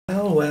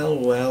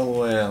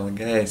Well,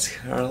 guys,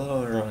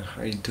 hello,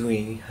 how are you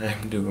doing?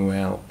 I'm doing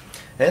well.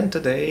 And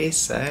today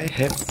I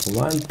have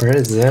one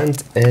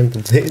present, and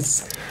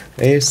this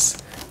is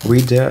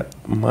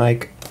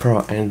VIDEOMIC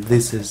Pro, and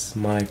this is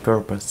my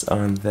purpose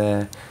on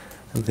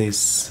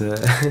this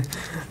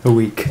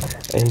week.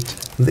 And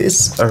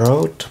this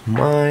Rode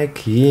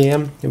mic,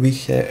 yeah, we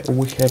have.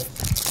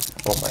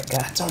 Oh my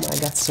god!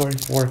 Sorry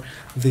for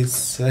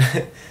this.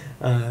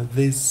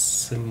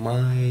 This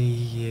my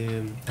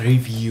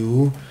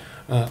review,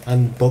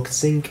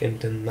 unboxing,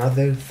 and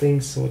another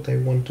things what I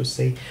want to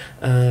say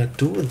to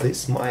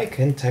this mic,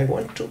 and I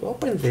want to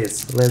open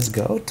this. Let's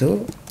go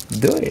to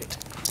do it.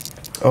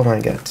 Oh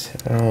my god!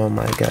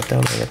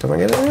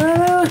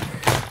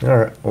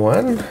 Alright,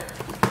 1,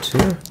 2.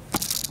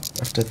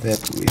 After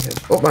that we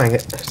have, oh my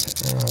god,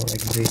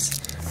 like this,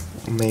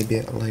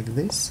 maybe like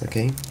this.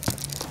 Okay,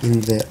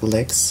 in the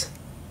legs.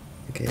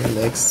 Okay,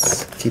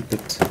 legs, keep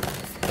it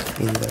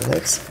in the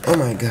legs. Oh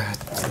my god,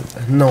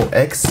 no,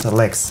 legs,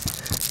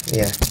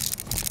 yeah,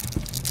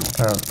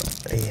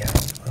 yeah,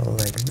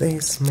 like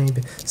this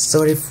maybe.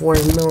 Sorry for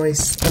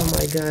noise. Oh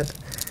my god,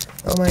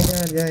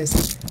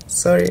 guys,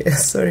 sorry.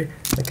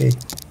 Okay,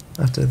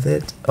 after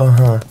that,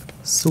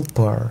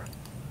 super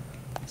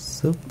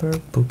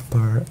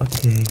pooper.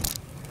 Okay,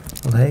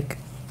 like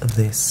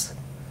this,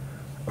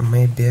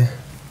 maybe.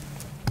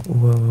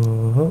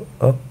 Whoa,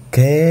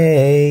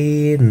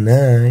 okay,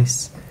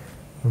 nice,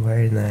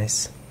 very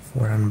nice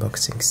for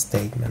unboxing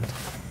statement.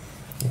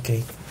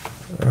 Okay,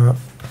 now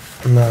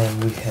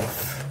we have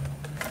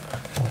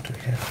what we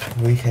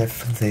have. We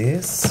have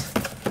this.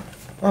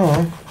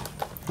 Oh,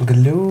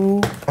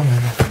 glue. Oh my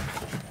god.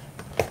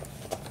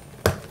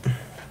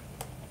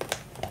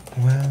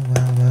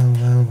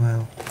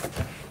 Well.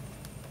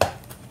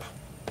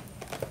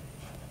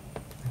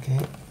 Okay.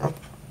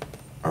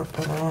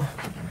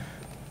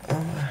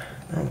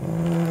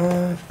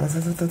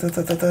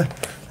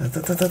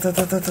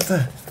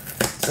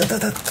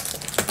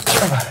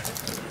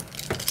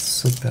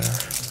 Super.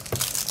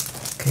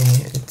 Okay,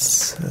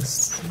 it's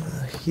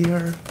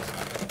here.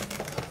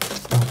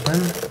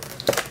 Open.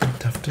 And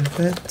after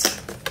that,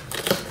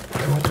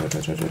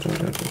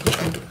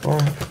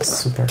 oh,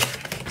 super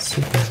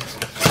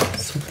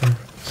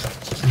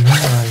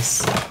nice.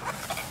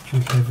 We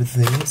have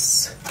this.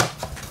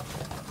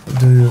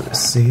 Do you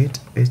see it?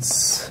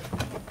 It's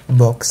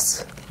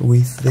box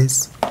with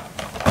this.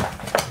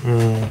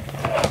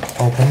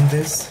 Open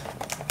this.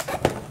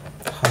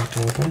 How to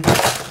open?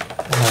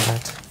 Like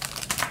that.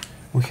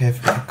 We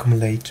have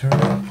accumulator,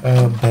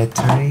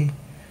 battery,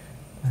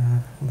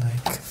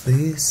 like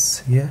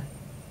this. Yeah.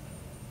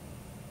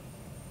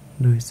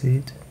 Do you see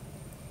it?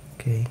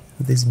 Okay,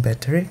 this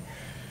battery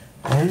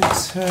and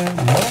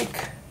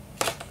mic.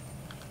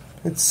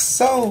 It's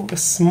so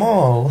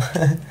small.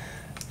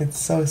 It's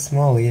so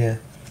small, yeah.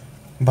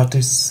 But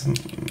it's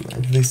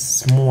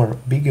this more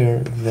bigger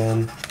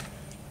than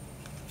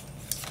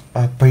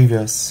a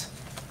previous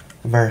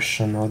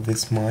version of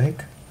this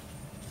mic.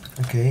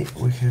 Okay,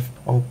 we have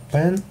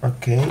open.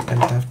 Okay,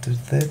 and after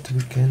that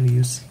we can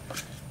use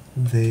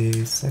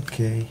this.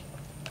 Okay,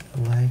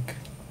 like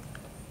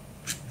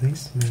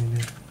this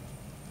maybe.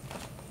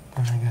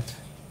 Oh my god,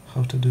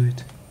 how to do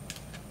it?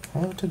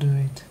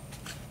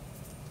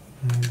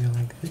 Maybe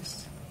like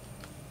this.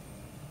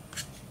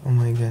 Oh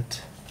my god,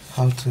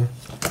 how to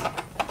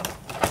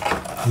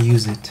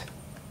use it?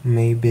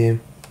 Maybe.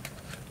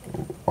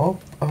 Oh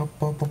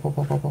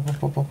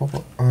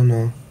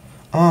no.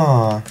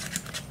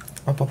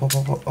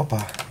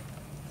 Opa.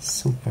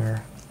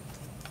 Super.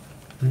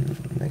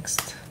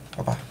 Next.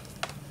 Opa.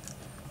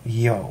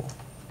 Yo.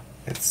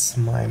 It's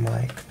my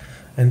mic.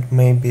 And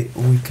maybe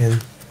we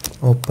can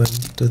open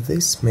to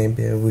this.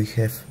 Maybe we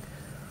have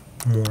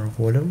more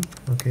volume.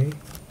 Okay.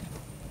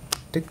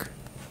 Tick.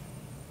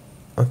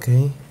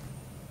 Okay.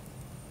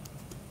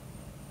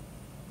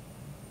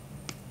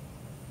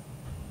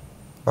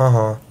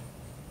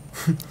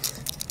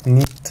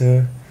 Need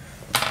to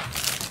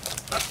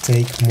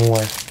take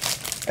more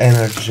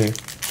energy.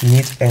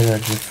 Need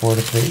energy for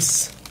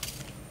this.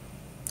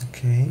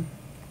 Okay.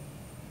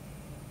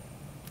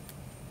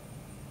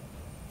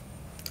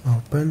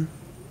 Open.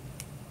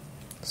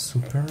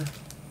 Super.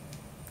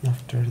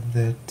 After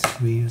that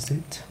we use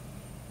it.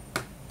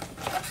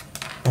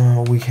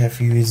 We have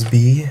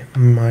USB,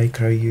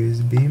 micro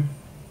USB.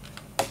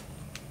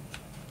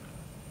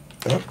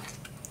 Oh,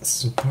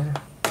 super.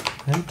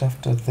 And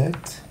after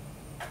that,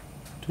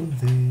 to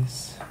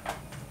this.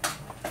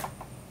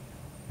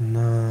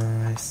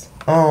 Nice.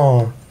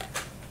 Oh,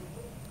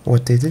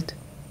 what is it?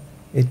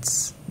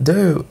 It's, do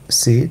you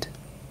see it?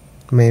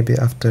 Maybe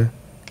after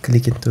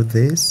clicking to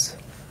this.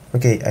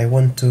 Okay, I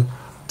want to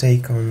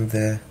take on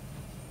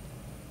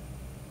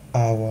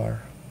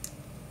our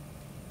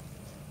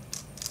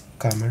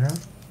camera.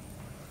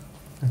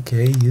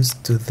 Okay,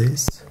 used to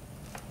this.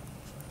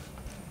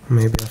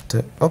 Maybe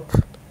after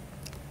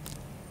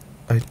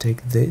I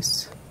take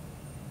this.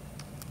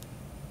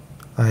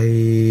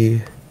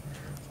 I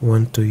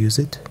want to use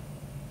it.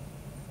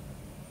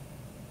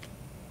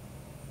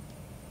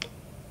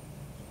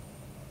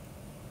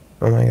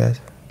 Oh my god.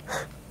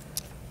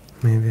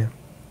 Maybe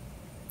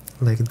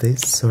like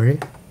this, sorry.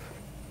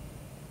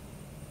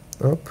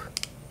 Up.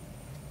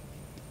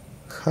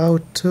 How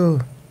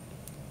to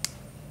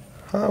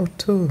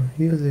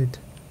use it?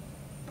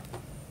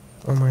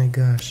 Oh my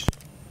gosh.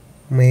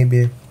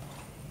 Maybe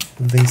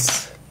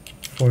this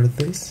for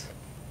this?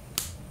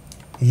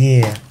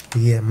 Yeah,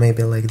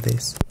 maybe like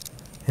this.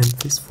 And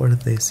this for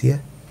this, yeah?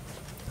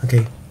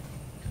 Okay.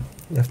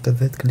 After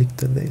that, click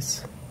to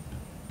this.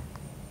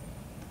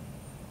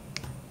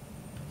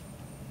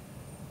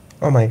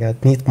 Oh my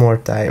god, need more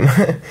time.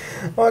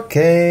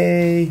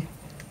 Okay.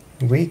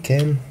 We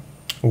can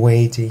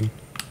waiting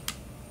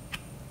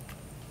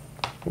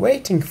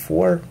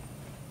for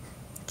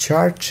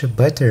charge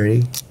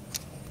battery.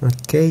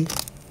 Okay,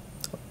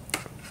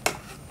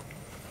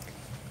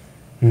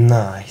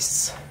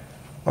 nice.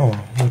 Oh,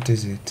 what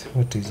is it?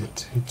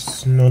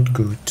 It's not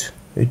good.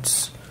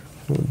 It's,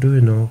 do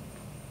you know,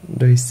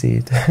 do you see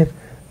it?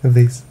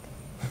 This.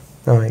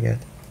 Oh my god.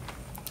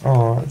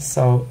 Oh,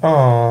 so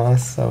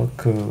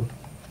cool.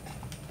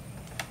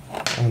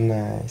 Oh,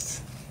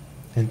 nice.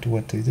 And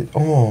what is it?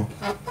 Oh,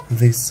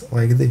 this,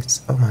 like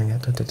this. Oh my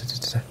god.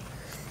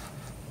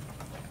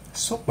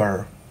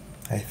 Super,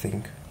 I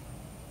think.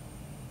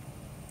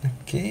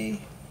 Okay.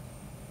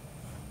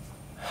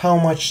 How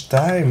much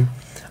time?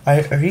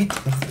 I read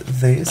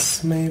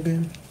this,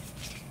 maybe.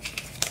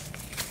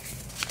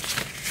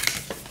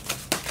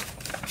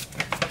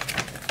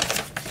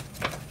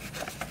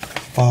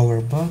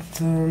 Power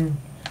button,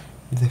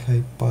 the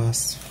high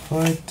pass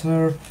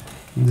filter,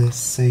 the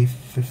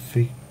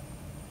safety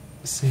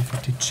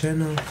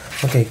channel.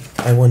 Okay,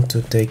 I want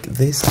to take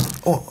this.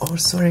 Oh,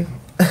 sorry.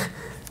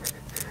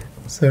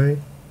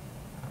 Sorry.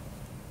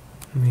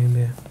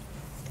 Maybe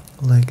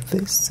like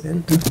this,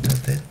 and after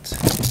that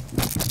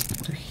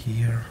to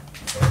here.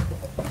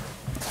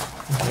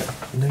 Okay,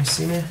 do you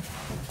see me?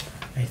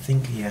 I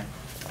think yeah.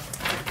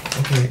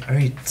 Okay,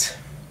 read.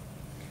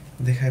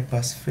 The high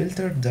pass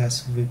filter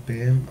does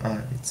VPM.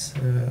 It's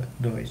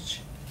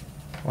Deutsch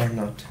or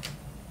not?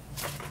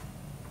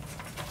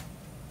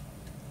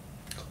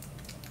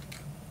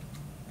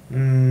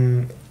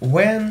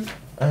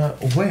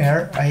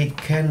 Where I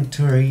can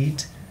to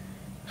read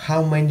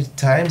how many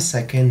times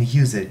I can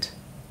use it.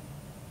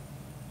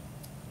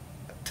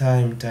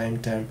 Time.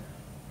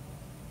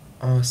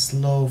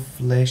 Slow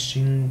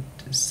flashing,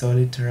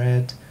 solid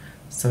red,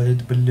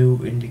 solid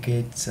blue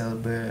indicates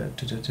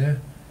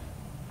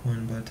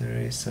one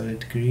battery,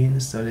 solid green,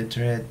 solid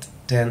red,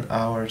 10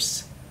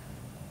 hours.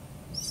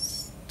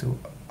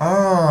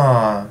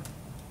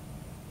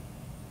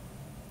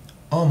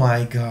 Oh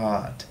my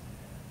god,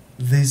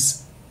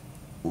 this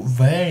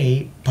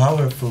very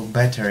powerful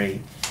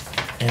battery.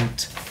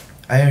 And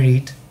I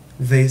read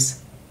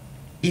this: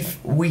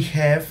 if we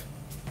have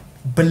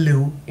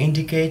blue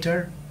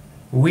indicator,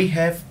 we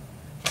have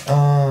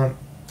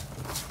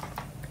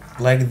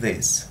like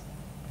this,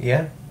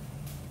 yeah.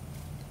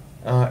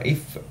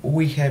 If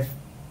we have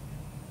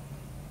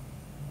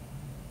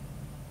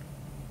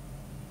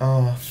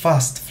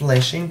fast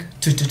flashing,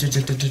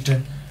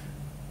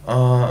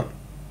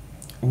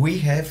 we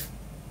have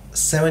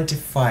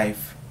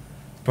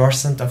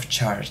 75% of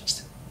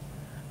charge.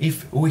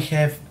 If we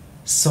have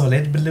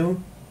solid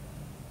blue,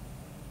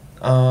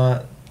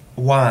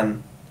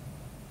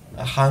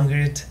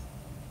 100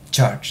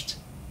 charged.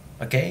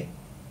 Okay,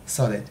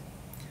 solid.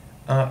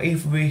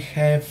 If we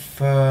have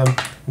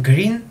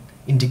green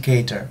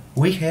indicator,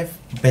 we have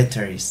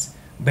batteries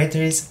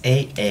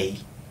AA.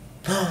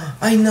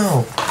 I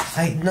know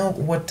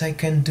what I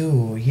can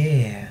do.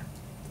 Yeah,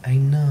 I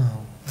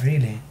know,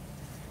 really.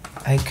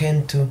 I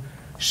can to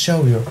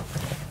show you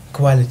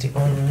quality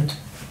on it.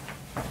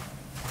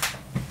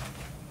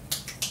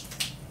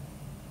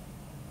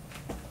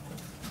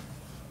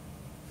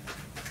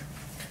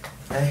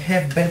 I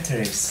have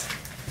batteries.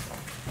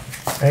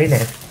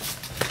 Really,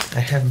 I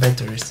have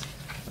batteries.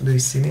 Do you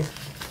see me?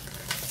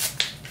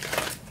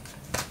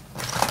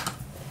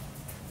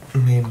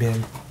 Maybe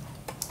I'm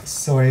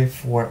sorry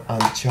for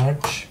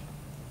uncharge.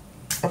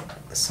 Oh,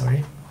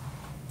 sorry.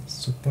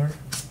 Super.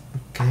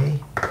 Okay.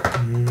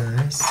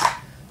 Nice.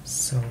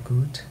 So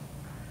good.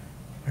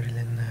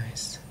 Really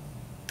nice.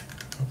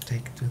 I'll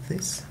take to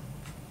this.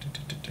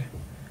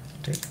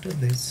 Take to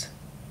this.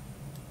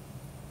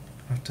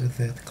 After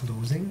that,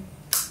 closing.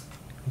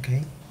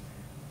 Okay.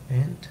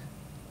 And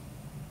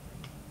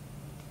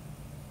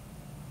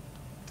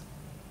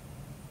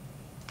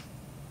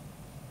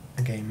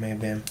okay,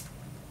 maybe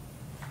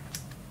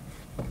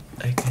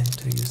I can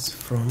to use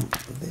from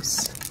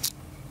this,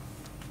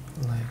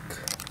 like,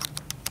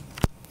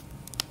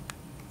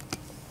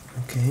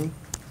 okay,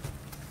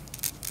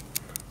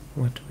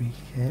 what we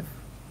have.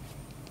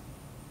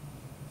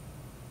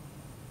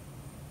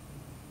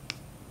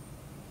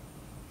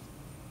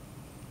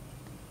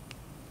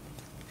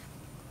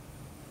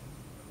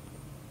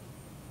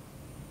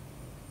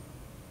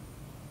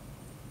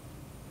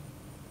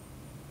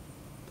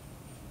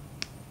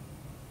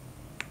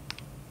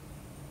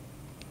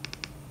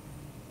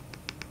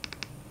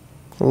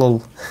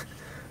 Lol.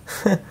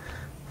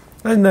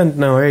 I don't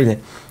know really.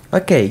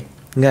 Okay,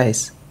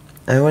 guys,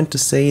 I want to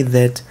say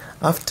that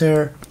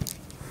after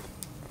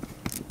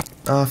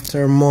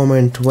a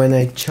moment when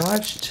I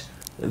charged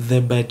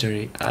the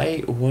battery,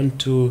 I want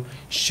to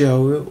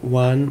show you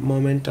one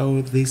moment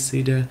of this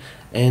video,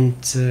 and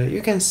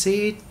you can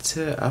see it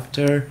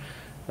after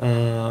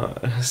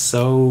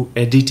so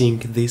editing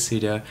this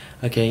video.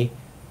 Okay,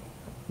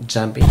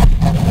 jumping.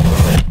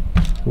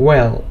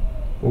 Well,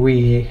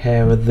 we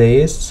have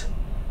this.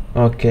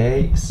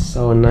 Okay,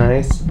 so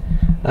nice.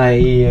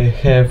 I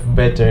have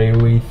battery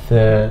with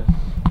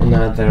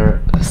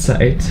another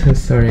side.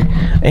 Sorry,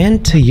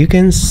 and you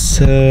can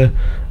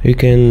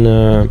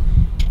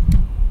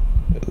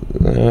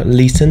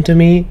listen to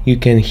me. You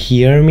can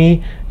hear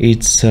me.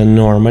 It's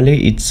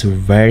normally it's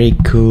very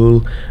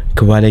cool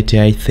quality,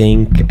 I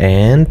think.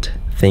 And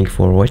thank you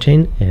for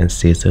watching, and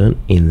see you soon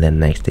in the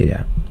next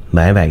video.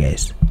 Bye bye,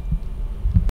 guys.